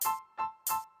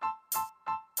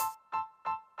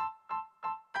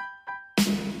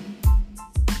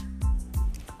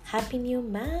Happy new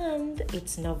month.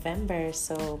 It's November,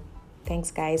 so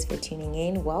thanks guys for tuning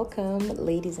in. Welcome,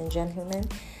 ladies and gentlemen.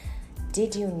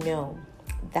 Did you know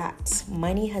that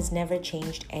money has never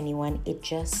changed anyone? It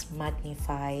just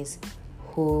magnifies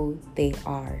who they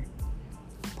are.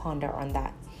 Ponder on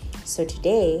that. So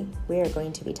today we are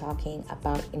going to be talking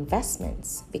about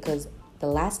investments, because the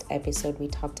last episode we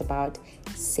talked about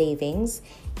savings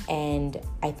and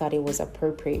I thought it was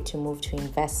appropriate to move to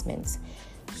investments.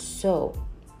 So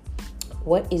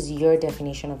what is your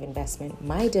definition of investment?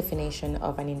 My definition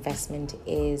of an investment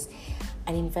is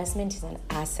an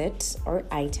asset or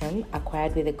item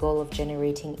acquired with the goal of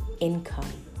generating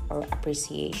income or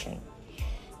appreciation.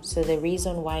 So the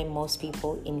reason why most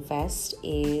people invest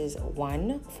is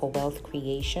 1, for wealth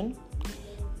creation,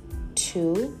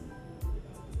 2,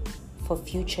 for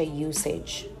future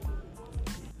usage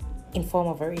in form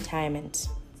of a retirement.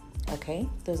 Okay,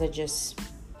 those are just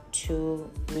 2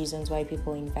 reasons why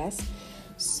people invest.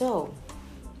 So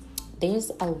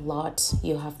there's a lot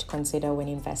you have to consider when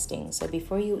investing. So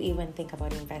before you even think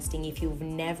about investing, if you've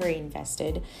never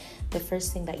invested, the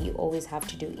first thing that you always have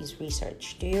to do is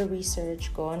research. Do your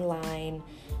research, go online,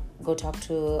 go talk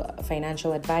to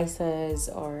financial advisors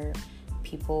or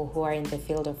people who are in the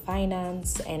field of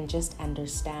finance, and just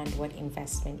understand what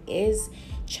investment is.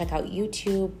 Check out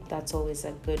YouTube. That's always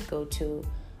a good go-to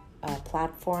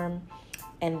platform.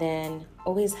 And then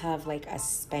always have like a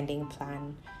spending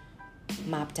plan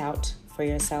mapped out for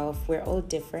yourself. We're all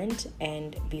different,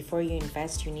 and before you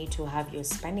invest, you need to have your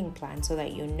spending plan so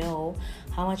that you know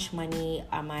how much money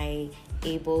am I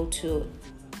able to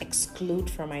exclude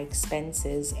from my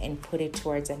expenses and put it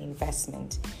towards an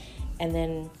investment. And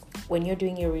then when you're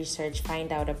doing your research,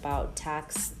 find out about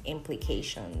tax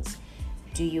implications.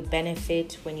 Do you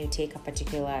benefit when you take a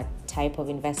particular type of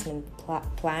investment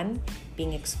plan,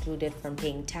 being excluded from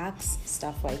paying tax,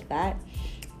 stuff like that?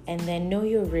 And then know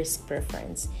your risk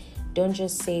preference. Don't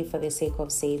just save for the sake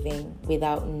of saving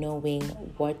without knowing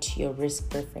what your risk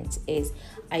preference is.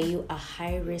 Are you a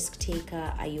high risk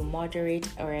taker? Are you moderate?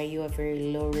 Or are you a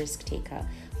very low risk taker?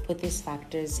 Put these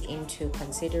factors into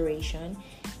consideration,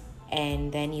 and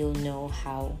then you'll know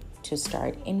how to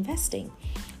start investing.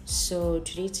 So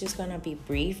today it's just gonna be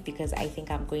brief, because I think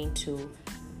I'm going to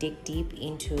dig deep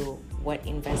into what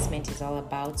investment is all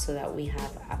about, so that we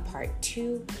have a part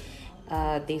 2.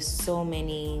 There's so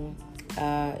many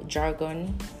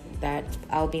jargon that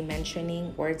I'll be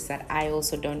mentioning, words that I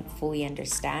also don't fully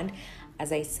understand.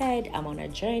 As I said, I'm on a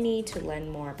journey to learn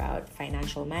more about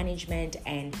financial management,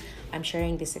 and I'm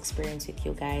sharing this experience with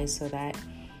you guys so that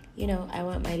I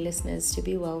want my listeners to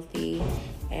be wealthy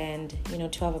and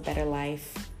to have a better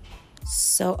life.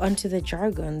 So onto the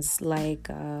jargons, like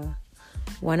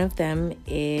one of them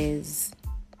is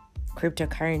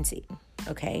cryptocurrency.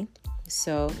 Okay,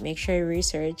 so make sure you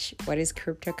research what is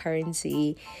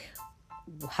cryptocurrency,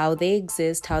 how they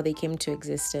exist, how they came to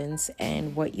existence,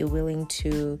 and what you're willing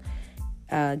to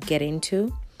get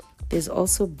into. There's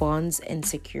also bonds and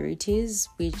securities,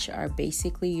 which are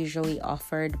basically usually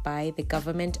offered by the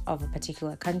government of a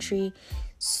particular country.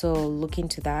 So look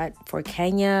into that. For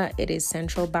Kenya, it is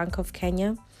Central Bank of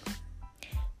Kenya.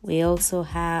 We also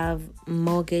have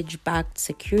mortgage-backed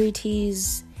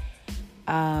securities.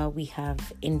 We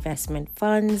have investment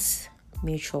funds,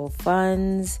 mutual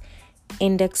funds,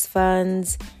 index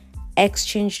funds,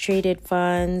 exchange-traded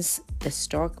funds, the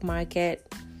stock market.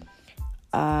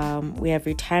 We have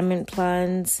retirement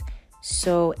plans.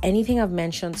 So anything I've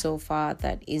mentioned so far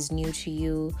that is new to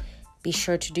you, be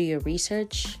sure to do your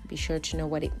research. Be sure to know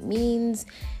what it means.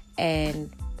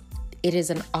 And it is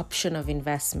an option of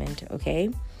investment, okay?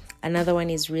 Another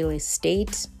one is real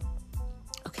estate.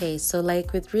 Okay, so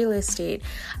like with real estate,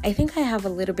 I think I have a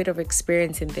little bit of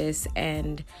experience in this,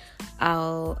 and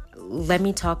let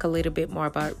me talk a little bit more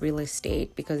about real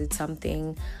estate, because it's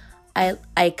something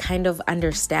I kind of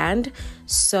understand.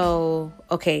 So,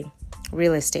 okay,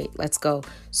 real estate, let's go.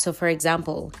 So for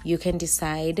example, you can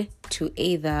decide to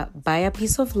either buy a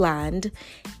piece of land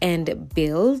and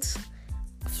build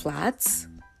flats.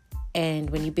 And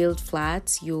when you build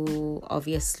flats, you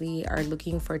obviously are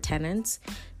looking for tenants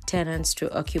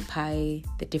to occupy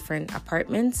the different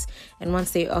apartments. And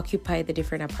once they occupy the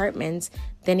different apartments,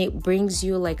 then it brings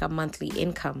you like a monthly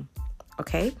income.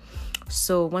 Okay,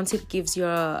 so once it gives you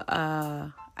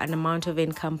an amount of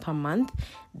income per month,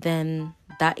 then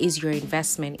that is your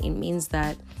investment. It means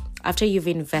that after you've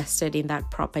invested in that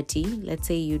property, let's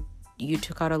say you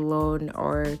took out a loan,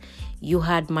 or you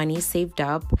had money saved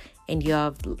up and you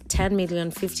have 10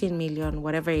 million, 15 million,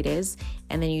 whatever it is,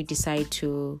 and then you decide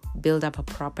to build up a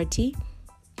property.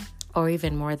 or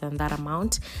even more than that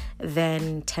amount,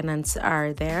 then tenants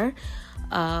are there.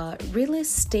 Real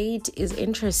estate is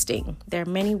interesting. There are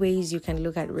many ways you can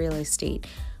look at real estate.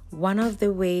 One of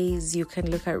the ways you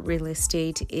can look at real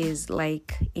estate is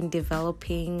like in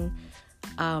developing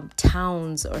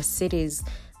towns or cities.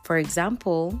 For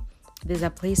example, there's a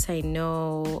place I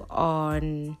know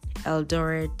on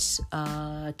Eldoret,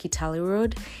 Kitale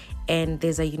Road, and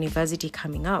there's a university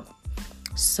coming up.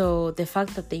 So the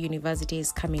fact that the university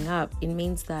is coming up, it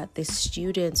means that the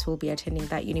students who will be attending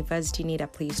that university need a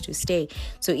place to stay.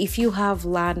 So if you have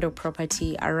land or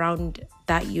property around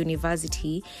that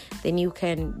university, then you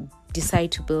can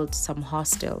decide to build some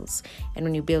hostels. And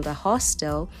when you build a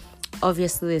hostel,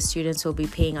 obviously the students will be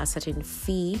paying a certain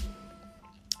fee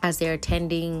as they're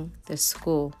attending the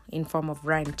school in form of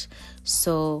rent.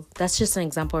 So that's just an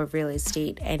example of real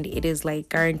estate, and it is like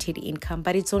guaranteed income,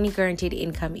 but it's only guaranteed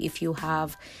income if you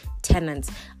have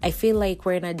tenants. I feel like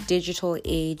we're in a digital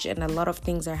age and a lot of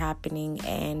things are happening,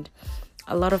 and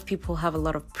a lot of people have a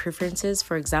lot of preferences.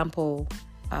 For example,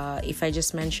 if I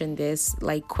just mention this,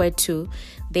 like Kwetu,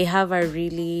 they have a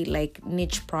really like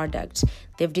niche product.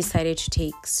 They've decided to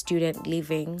take student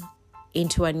living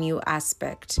into a new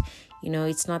aspect. You know,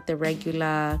 it's not the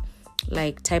regular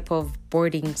like type of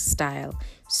boarding style.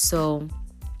 So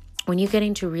when you get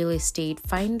into real estate,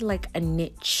 find like a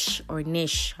niche,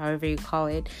 however you call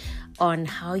it, on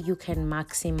how you can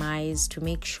maximize to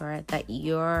make sure that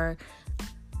your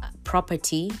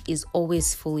property is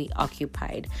always fully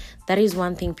occupied. That is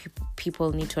one thing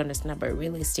people need to understand about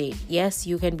real estate. Yes,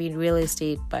 you can be in real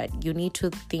estate, but you need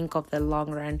to think of the long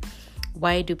run.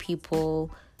 Why do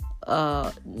people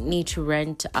need to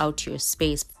rent out your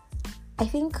space? I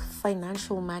think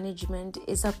financial management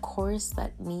is a course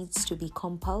that needs to be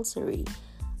compulsory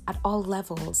at all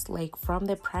levels, like from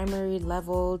the primary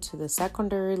level to the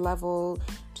secondary level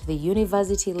to the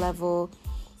university level.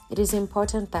 It is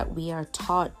important that we are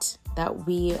taught, that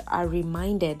we are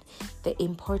reminded the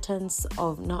importance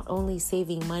of not only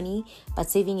saving money, but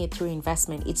saving it through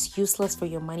investment. It's useless for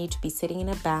your money to be sitting in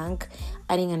a bank,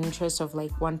 adding an interest of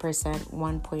like 1%,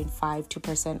 1.5,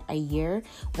 2% a year,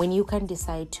 when you can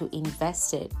decide to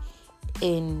invest it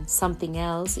in something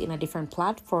else, in a different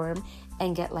platform,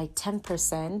 and get like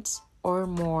 10% or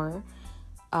more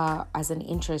as an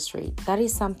interest rate. That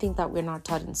is something that we're not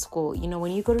taught in school. You know,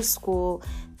 when you go to school,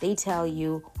 they tell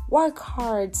you work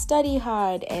hard, study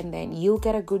hard, and then you'll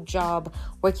get a good job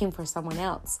working for someone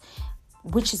else,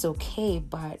 which is okay.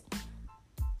 But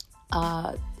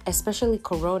especially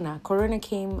Corona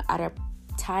came at a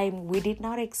time we did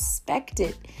not expect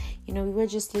it. You know, we were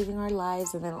just living our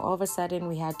lives, and then all of a sudden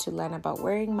we had to learn about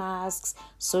wearing masks,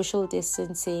 social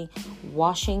distancing,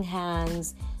 washing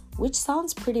hands, which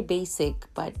sounds pretty basic,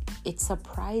 but it's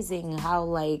surprising how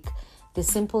like the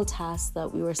simple tasks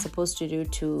that we were supposed to do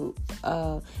to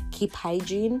keep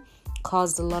hygiene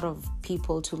caused a lot of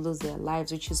people to lose their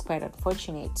lives, which is quite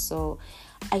unfortunate. So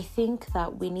I think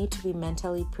that we need to be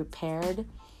mentally prepared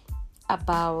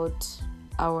about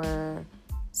our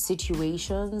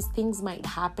situations. Things might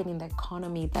happen in the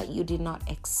economy that you did not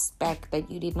expect, that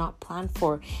you did not plan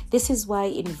for. This is why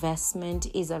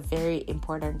investment is a very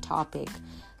important topic.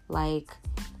 Like,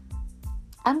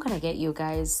 I'm gonna get you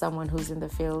guys someone who's in the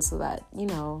field so that, you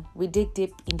know, we dig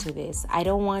deep into this. I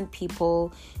don't want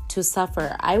people to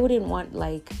suffer. I wouldn't want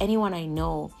like anyone I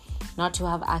know not to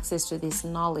have access to this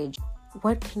knowledge.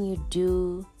 What can you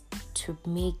do to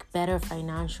make better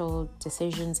financial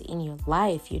decisions in your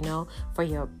life, you know, for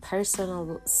your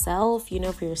personal self, you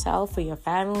know, for yourself, for your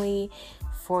family,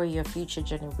 for your future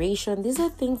generation? These are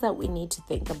things that we need to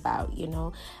think about, you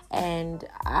know, and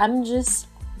I'm just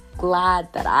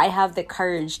glad that I have the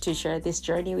courage to share this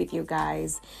journey with you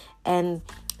guys, and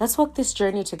let's walk this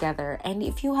journey together. And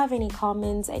if you have any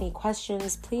comments, any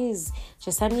questions, please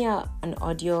just send me an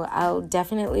audio. I'll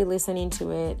definitely listen into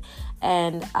it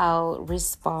and I'll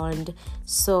respond.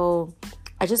 So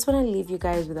I just want to leave you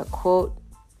guys with a quote.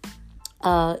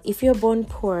 If you're born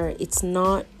poor, it's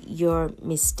not your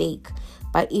mistake,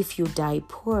 but if you die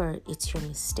poor, it's your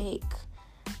mistake.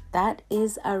 That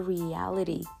is a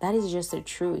reality. That is just the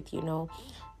truth, you know.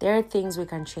 There are things we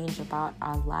can change about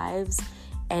our lives,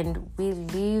 and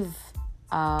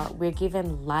we're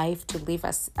given life to live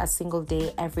a single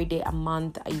day, every day, a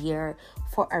month, a year,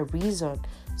 for a reason.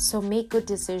 So make good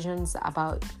decisions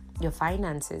about your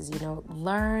finances, you know.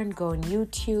 Learn, go on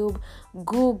YouTube,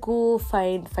 Google,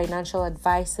 find financial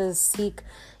advisors, seek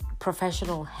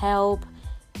professional help.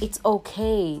 It's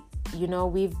okay. You know,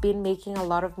 we've been making a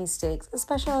lot of mistakes,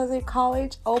 especially as in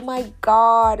college. Oh my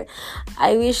God.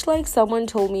 I wish like someone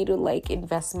told me to like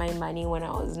invest my money when I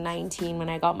was 19, when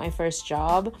I got my first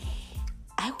job.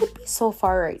 I would be so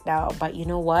far right now. But you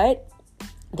know what?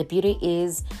 The beauty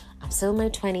is I'm still in my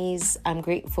 20s. I'm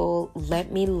grateful.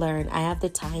 Let me learn. I have the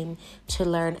time to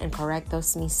learn and correct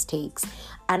those mistakes.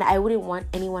 And I wouldn't want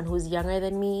anyone who's younger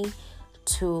than me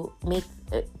to make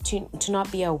to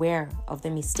not be aware of the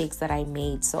mistakes that I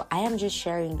made. So I am just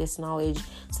sharing this knowledge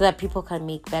so that people can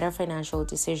make better financial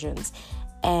decisions.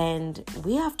 And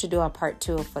we have to do a part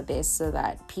 2 for this so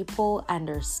that people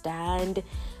understand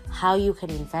how you can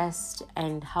invest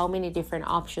and how many different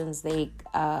options they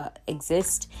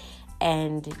exist.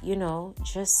 And,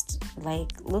 just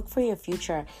like look for your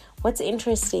future. What's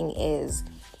interesting is,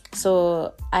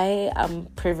 so I am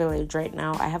privileged right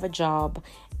now. I have a job.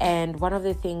 And one of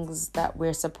the things that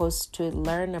we're supposed to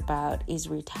learn about is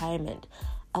retirement.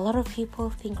 A lot of people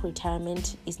think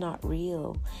retirement is not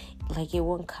real. Like it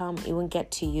won't come, it won't get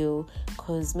to you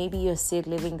because maybe you're still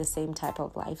living the same type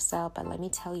of lifestyle. But let me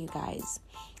tell you guys,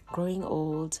 growing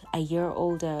old, a year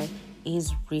older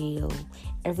is real.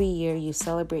 Every year you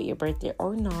celebrate your birthday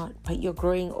or not, but you're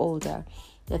growing older.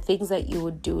 The things that you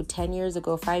would do 10 years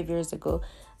ago, 5 years ago,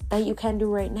 that you can do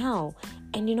right now.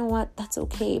 And you know what? That's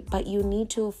okay. But you need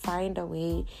to find a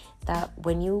way that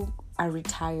when you are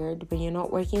retired, when you're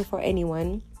not working for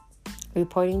anyone,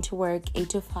 reporting to work 8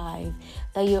 to 5,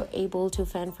 that you're able to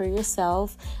fend for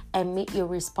yourself and meet your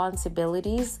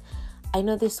responsibilities. I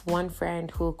know this one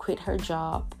friend who quit her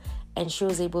job and she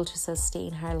was able to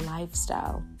sustain her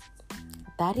lifestyle.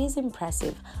 That is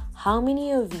impressive. How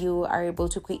many of you are able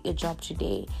to quit your job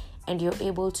today and you're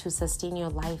able to sustain your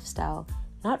lifestyle,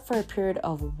 not for a period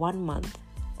of 1 month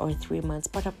or 3 months,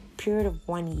 but a period of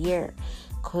 1 year?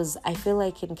 Because I feel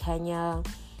like in Kenya,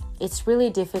 it's really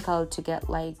difficult to get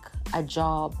like a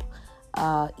job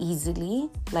easily.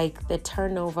 Like the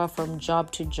turnover from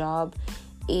job to job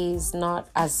is not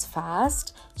as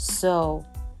fast. So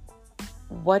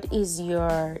what is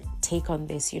your take on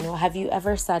this? Have you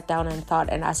ever sat down and thought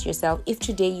and asked yourself, if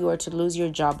today you were to lose your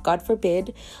job, God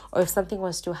forbid, or if something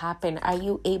was to happen, are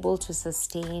you able to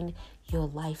sustain your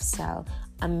lifestyle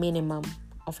a minimum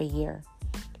of a year?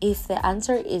 If the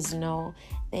answer is no,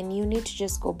 then you need to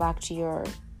just go back to your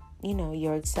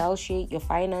Excel sheet, your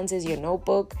finances, your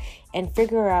notebook, and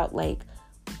figure out like,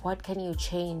 what can you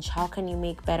change? How can you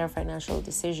make better financial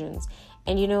decisions?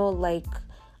 And like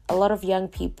a lot of young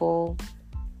people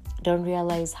don't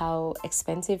realize how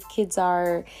expensive kids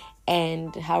are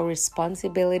and how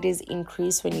responsibilities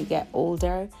increase when you get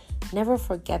older. Never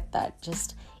forget that.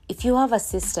 Just if you have a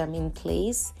system in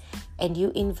place and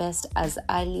you invest as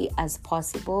early as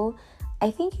possible, I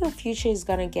think your future is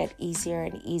going to get easier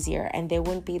and easier and there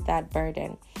won't be that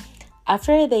burden.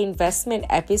 After the investment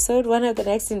episode, the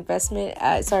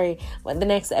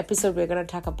next episode we're going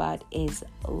to talk about is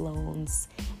loans,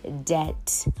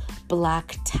 debt,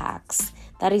 black tax.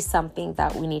 That is something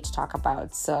that we need to talk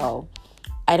about. So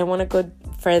I don't want to go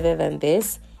further than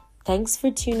this. Thanks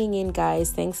for tuning in,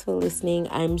 guys. Thanks for listening.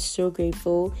 I'm so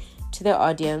grateful to the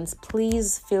audience.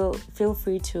 Please feel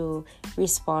free to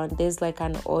respond. There's like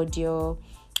an audio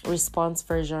response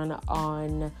version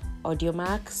on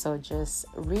AudioMac, so just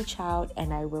reach out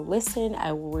and I will listen,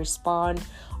 I will respond,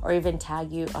 or even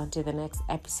tag you onto the next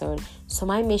episode. So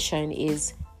my mission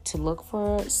is to look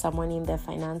for someone in the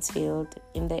finance field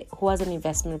who has an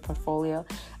investment portfolio,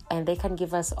 and they can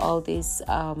give us all these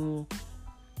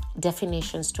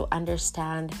definitions to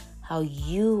understand how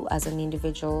you as an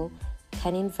individual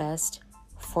can invest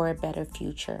for a better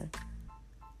future.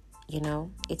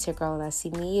 It's your girl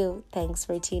Nasimiyu. Thanks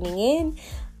for tuning in,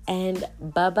 and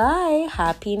bye-bye.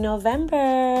 Happy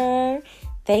November.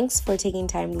 Thanks for taking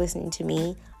time listening to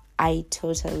me. I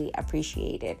totally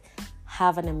appreciate it.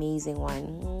 Have an amazing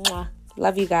one. Mwah.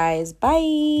 Love you guys.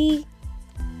 Bye.